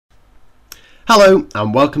Hello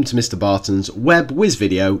and welcome to Mr Barton's Web Whiz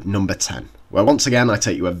video number 10, where once again I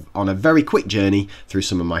take you on a very quick journey through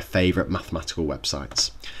some of my favourite mathematical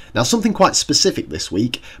websites. Now, something quite specific this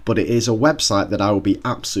week, but it is a website that I will be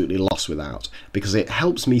absolutely lost without, because it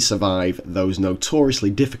helps me survive those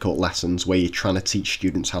notoriously difficult lessons where you're trying to teach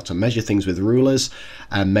students how to measure things with rulers,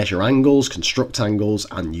 and measure angles, construct angles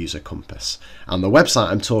and use a compass. And the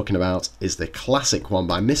website I'm talking about is the classic one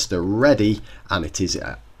by Mr Reddy, and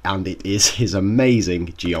it is his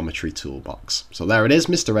amazing geometry toolbox. So there it is,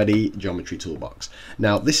 Mr Reddy geometry toolbox.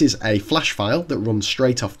 Now, this is a flash file that runs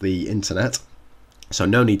straight off the internet, so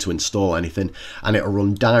no need to install anything, and it'll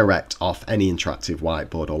run direct off any interactive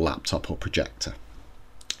whiteboard or laptop or projector.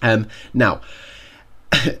 Now,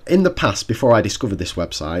 in the past, before I discovered this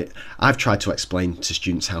website, I've tried to explain to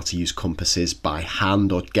students how to use compasses by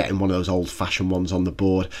hand or getting one of those old-fashioned ones on the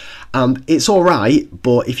board, and it's all right,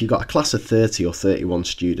 but if you've got a class of 30 or 31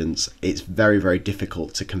 students, it's very, very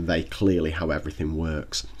difficult to convey clearly how everything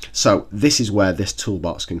works. So this is where this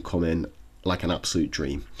toolbox can come in like an absolute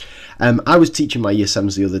dream. I was teaching my year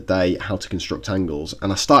 7s the other day how to construct angles,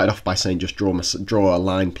 and I started off by saying just draw a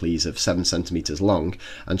line please of 7 centimeters long,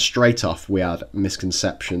 and straight off we had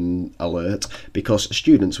misconception alert because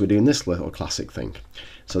students were doing this little classic thing.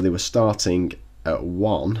 So they were starting at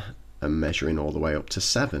 1 and measuring all the way up to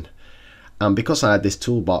 7. And because I had this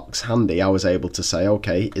toolbox handy, I was able to say,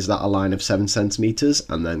 okay, is that a line of 7 centimeters?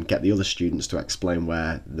 And then get the other students to explain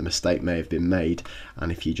where the mistake may have been made.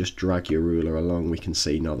 And if you just drag your ruler along, we can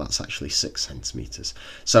see, no, that's actually 6 centimeters.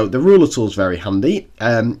 So the ruler tool is very handy.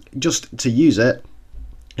 Just to use it,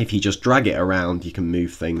 if you just drag it around, you can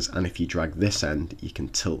move things, and if you drag this end, you can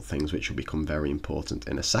tilt things, which will become very important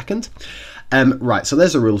in a second. Right, so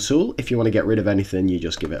there's a ruler tool. If you want to get rid of anything, you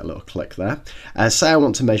just give it a little click there. Say I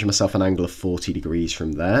want to measure myself an angle of 40 degrees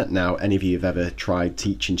from there. Now, any of you who've ever tried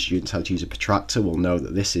teaching students how to use a protractor will know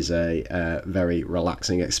that this is a very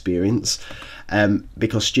relaxing experience,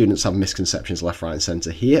 because students have misconceptions left, right and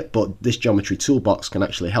centre here, but this geometry toolbox can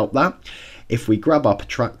actually help that. If we grab our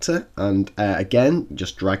protractor and again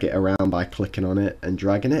just drag it around by clicking on it and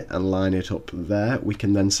dragging it and line it up there, we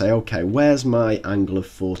can then say, okay, where's my angle of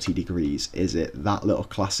 40 degrees? Is it that little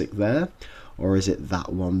classic there, or is it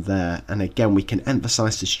that one there? And again, we can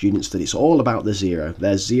emphasize to students that it's all about the zero.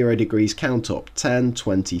 There's 0 degrees, count up 10,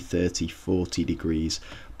 20, 30, 40 degrees.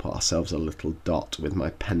 Put ourselves a little dot with my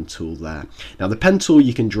pen tool there. Now, the pen tool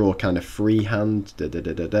you can draw kind of freehand.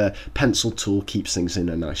 Pencil tool keeps things in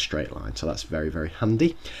a nice straight line, so that's very, very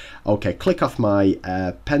handy. Okay, click off my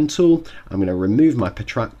pen tool. I'm going to remove my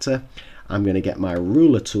protractor. I'm going to get my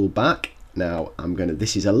ruler tool back. Now,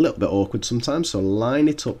 this is a little bit awkward sometimes, so line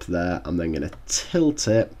it up there. I'm then going to tilt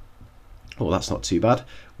it. Oh, that's not too bad.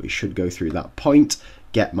 We should go through that point.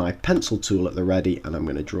 Get my pencil tool at the ready, and I'm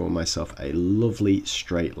going to draw myself a lovely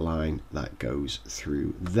straight line that goes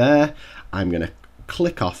through there. I'm going to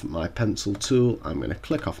click off my pencil tool. I'm going to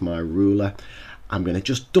click off my ruler. I'm going to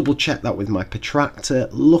just double check that with my protractor,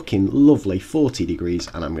 looking lovely, 40 degrees,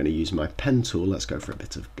 and I'm going to use my pen tool. Let's go for a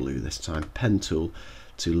bit of blue this time. Pen tool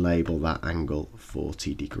to label that angle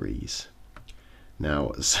 40 degrees.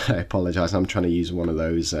 Now, I apologise, I'm trying to use one of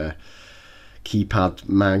those keypad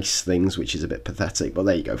mouse things, which is a bit pathetic, but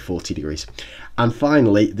there you go, 40 degrees. And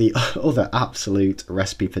finally, the other absolute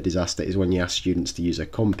recipe for disaster is when you ask students to use a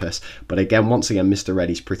compass. But again, once again, Mr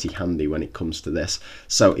Reddy's pretty handy when it comes to this.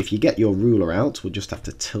 So if you get your ruler out, we'll just have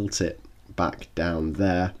to tilt it back down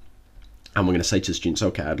there, and we're going to say to the students,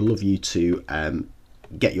 okay, I'd love you to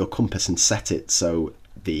get your compass and set it so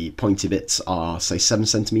the pointy bits are, say, 7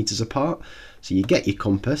 centimeters apart. So you get your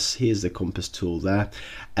compass, here's the compass tool there.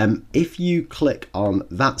 If you click on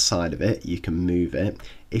that side of it, you can move it.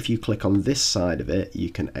 If you click on this side of it,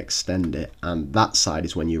 you can extend it, and that side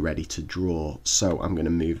is when you're ready to draw. So I'm going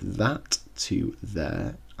to move that to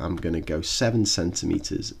there. I'm going to go 7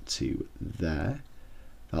 centimeters to there.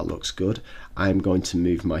 That looks good. I'm going to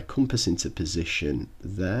move my compass into position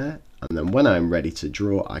there, and then when I'm ready to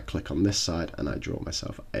draw, I click on this side and I draw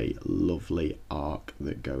myself a lovely arc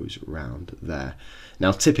that goes round there.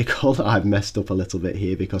 Now, typical, I've messed up a little bit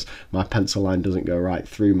here because my pencil line doesn't go right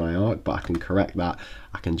through my arc, but I can correct that.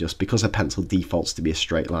 I can just, because a pencil defaults to be a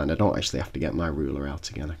straight line, I don't actually have to get my ruler out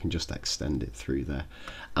again. I can just extend it through there.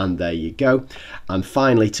 And there you go. And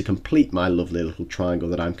finally, to complete my lovely little triangle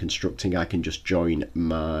that I'm constructing, I can just join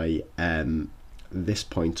my this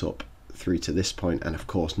point up through to this point, and of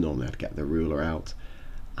course normally I'd get the ruler out,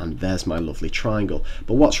 and there's my lovely triangle.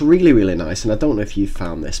 But what's really, really nice, and I don't know if you've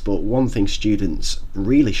found this, but one thing students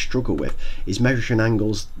really struggle with is measuring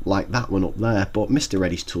angles like that one up there. But Mr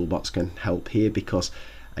Reddy's toolbox can help here, because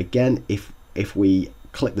again, if we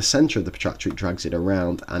click the center of the protractor, it drags it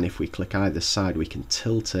around, and if we click either side we can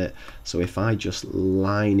tilt it. So if I just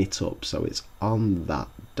line it up so it's on that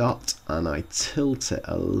dot and I tilt it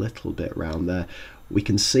a little bit around there, we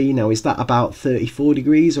can see now, is that about 34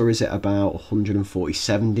 degrees, or is it about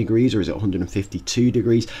 147 degrees, or is it 152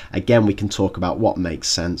 degrees? Again, we can talk about what makes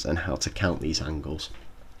sense and how to count these angles.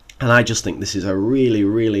 And I just think this is a really,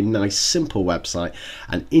 really nice, simple website,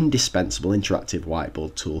 an indispensable interactive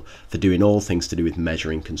whiteboard tool for doing all things to do with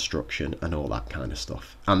measuring construction and all that kind of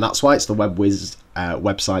stuff. And that's why it's the Whizz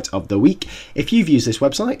website of the week. If you've used this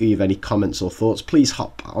website or you have any comments or thoughts, please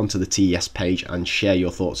hop onto the TES page and share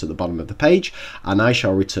your thoughts at the bottom of the page. And I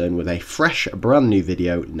shall return with a fresh, brand new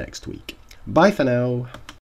video next week. Bye for now.